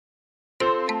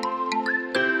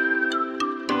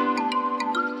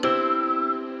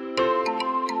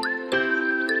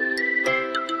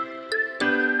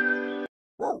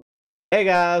Hey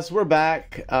guys, we're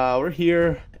back. We're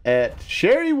here at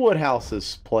Sherry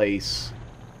Woodhouse's place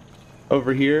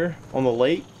over here on the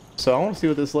lake. So I want to see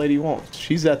what this lady wants.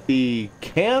 She's at the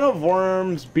can of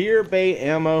worms, beer bait,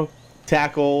 ammo,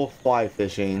 tackle, fly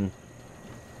fishing.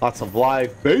 Lots of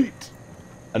live bait.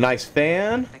 A nice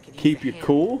fan. Keep you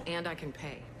cool. And I can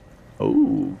pay.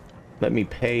 Oh, let me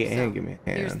pay and give me a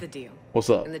hand. Here's the deal. What's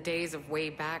up? In the days of way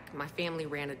back, my family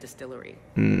ran a distillery.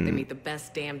 They made the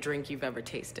best damn drink you've ever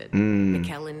tasted.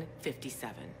 McKellen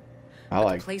 57.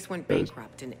 The place went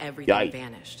bankrupt and everything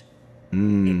vanished.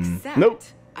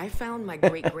 Except I found my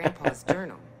great-grandpa's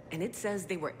journal, and it says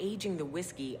they were aging the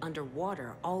whiskey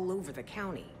underwater all over the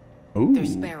county.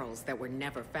 There's barrels that were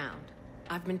never found.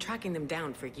 I've been tracking them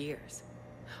down for years.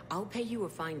 I'll pay you a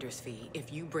finder's fee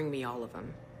if you bring me all of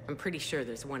them. I'm pretty sure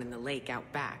there's one in the lake out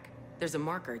back. There's a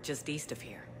marker just east of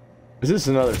here. Is this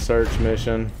another search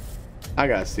mission? I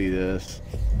gotta see this.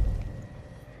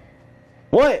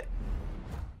 What?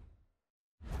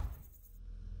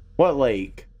 What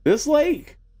lake? This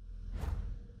lake?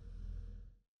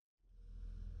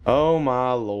 Oh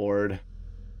my lord.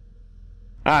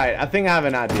 Alright, I think I have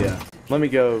an idea. Let me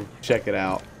go check it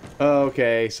out.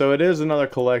 Okay, so it is another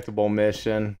collectible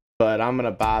mission, but I'm gonna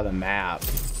buy the map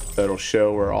so it'll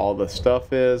show where all the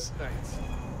stuff is. Thanks.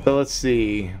 So let's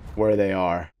see where they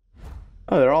are.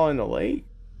 Oh, they're all in the lake?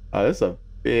 Oh, this is a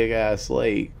big ass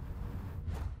lake.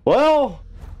 Well,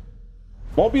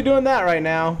 won't be doing that right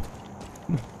now.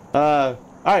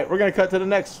 Alright, we're gonna cut to the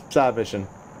next side mission.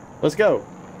 Let's go.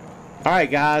 Alright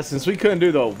guys, since we couldn't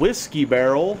do the whiskey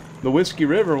barrel, the Whiskey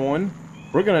River one,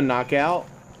 we're gonna knock out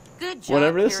Good job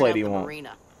whatever this clearing lady out the wants.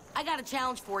 marina. I got a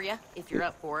challenge for you, if you're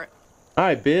up for it.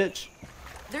 Alright, bitch.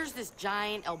 There's this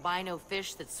giant albino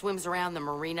fish that swims around the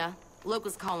marina.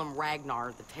 Locals call him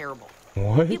Ragnar the Terrible.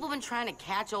 What? People have been trying to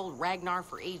catch old Ragnar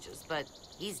for ages, but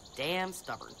he's damn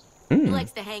stubborn. He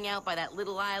likes to hang out by that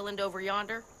little island over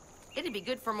yonder. It'd be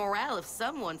good for morale if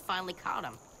someone finally caught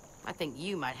him. I think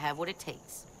you might have what it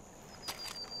takes.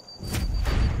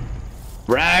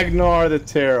 Ragnar the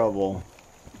Terrible.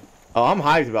 Oh, I'm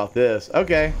hyped about this.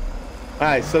 Okay.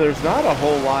 Alright, so there's not a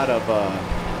whole lot of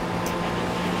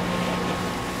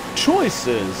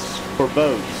choices for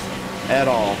boats at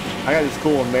all. I got this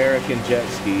cool American jet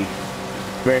ski,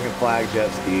 American flag jet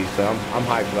ski, so I'm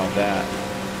hyped about that.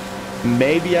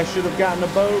 Maybe I should have gotten a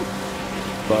boat,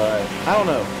 but I don't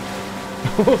know.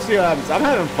 We'll see what happens. I'm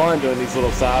having fun doing these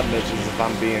little side missions, if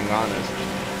I'm being honest.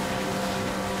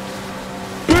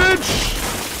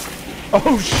 Bitch!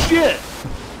 Oh shit!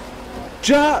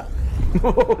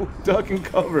 Oh, duck and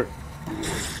cover.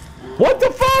 What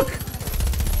the fuck?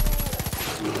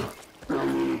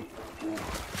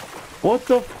 What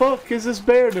the fuck is this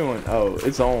bear doing? Oh,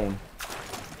 it's on.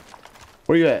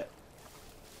 Where you at?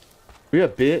 Where you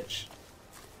at, bitch?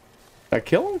 Did I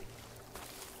kill him?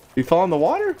 He fall in the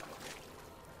water?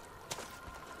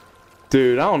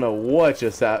 Dude, I don't know what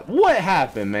just happened. What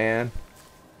happened, man?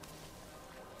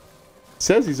 It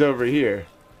says he's over here.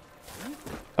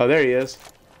 Oh, there he is.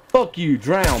 Fuck you,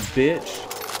 drown, bitch.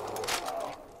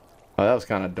 Oh, that was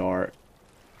kind of dark.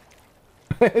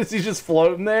 Is he just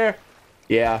floating there?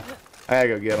 Yeah. I gotta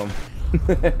go get him.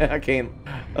 I can't.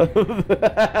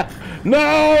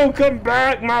 No! Come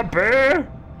back, my bear!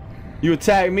 You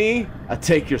attack me, I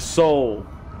take your soul.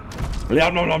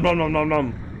 Nom, nom, nom, nom, nom, nom,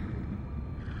 nom.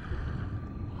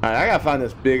 Alright, I gotta find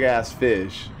this big ass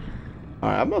fish.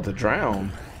 Alright, I'm about to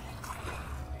drown.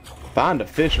 Find a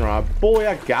fishing rod. Boy,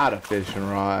 I got a fishing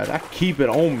rod. I keep it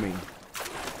on me.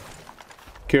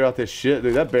 Carry out this shit,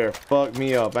 dude. That bear fucked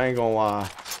me up. I ain't gonna lie.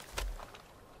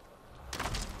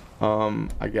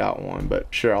 I got one, but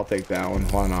sure, I'll take that one.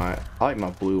 Why not? I like my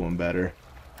blue one better.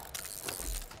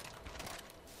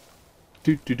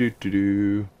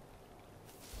 Do.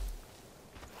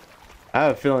 I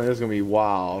have a feeling this is gonna be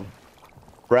wild.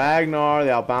 Ragnar,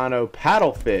 the albino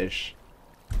paddlefish.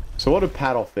 So what do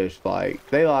paddlefish like?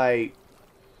 They like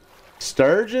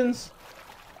sturgeons?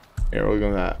 Here, we're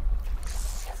going that.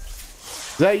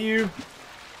 Is that you?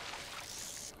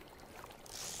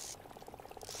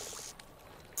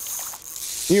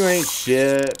 You ain't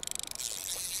shit.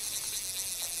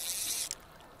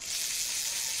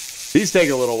 These take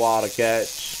a little while to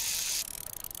catch.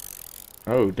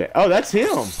 Oh, oh, that's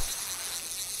him.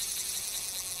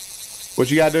 What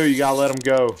you gotta do, you gotta let him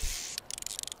go.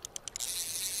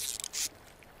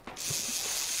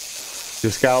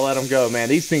 Just gotta let him go, man.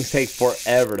 These things take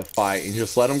forever to fight, and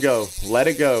just let them go. Let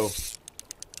it go.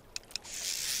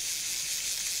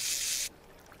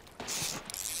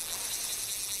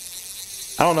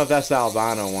 I don't know if that's the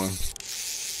albino one.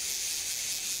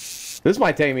 This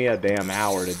might take me a damn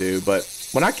hour to do, but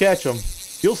when I catch them,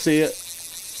 you'll see it.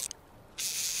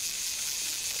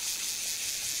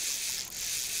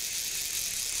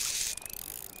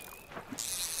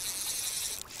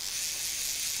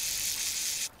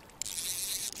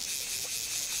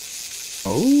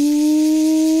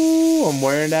 Oh, I'm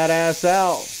wearing that ass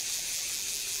out.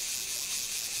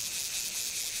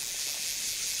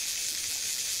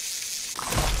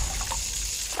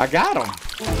 I got him.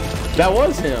 That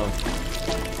was him.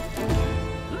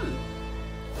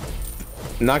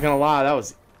 Not gonna lie, that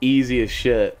was easy as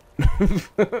shit.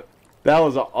 That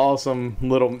was an awesome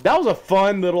little... That was a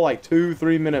fun little, like,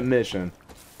 2-3 minute mission.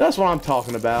 That's what I'm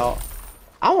talking about.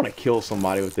 I want to kill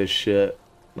somebody with this shit.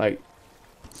 Like,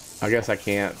 I guess I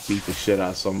can't beat the shit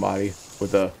out of somebody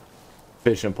with a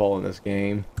fishing pole in this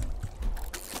game.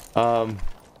 Alright,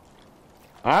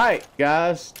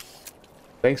 guys.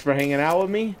 Thanks for hanging out with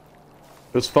me.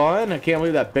 It was fun. I can't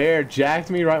believe that bear jacked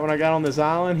me right when I got on this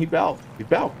island. He about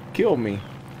killed me.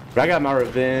 But I got my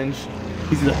revenge.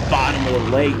 He's in the bottom of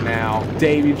the lake now.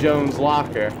 Davy Jones'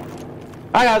 locker.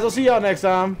 Alright, guys. I'll see y'all next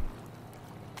time.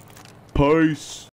 Peace.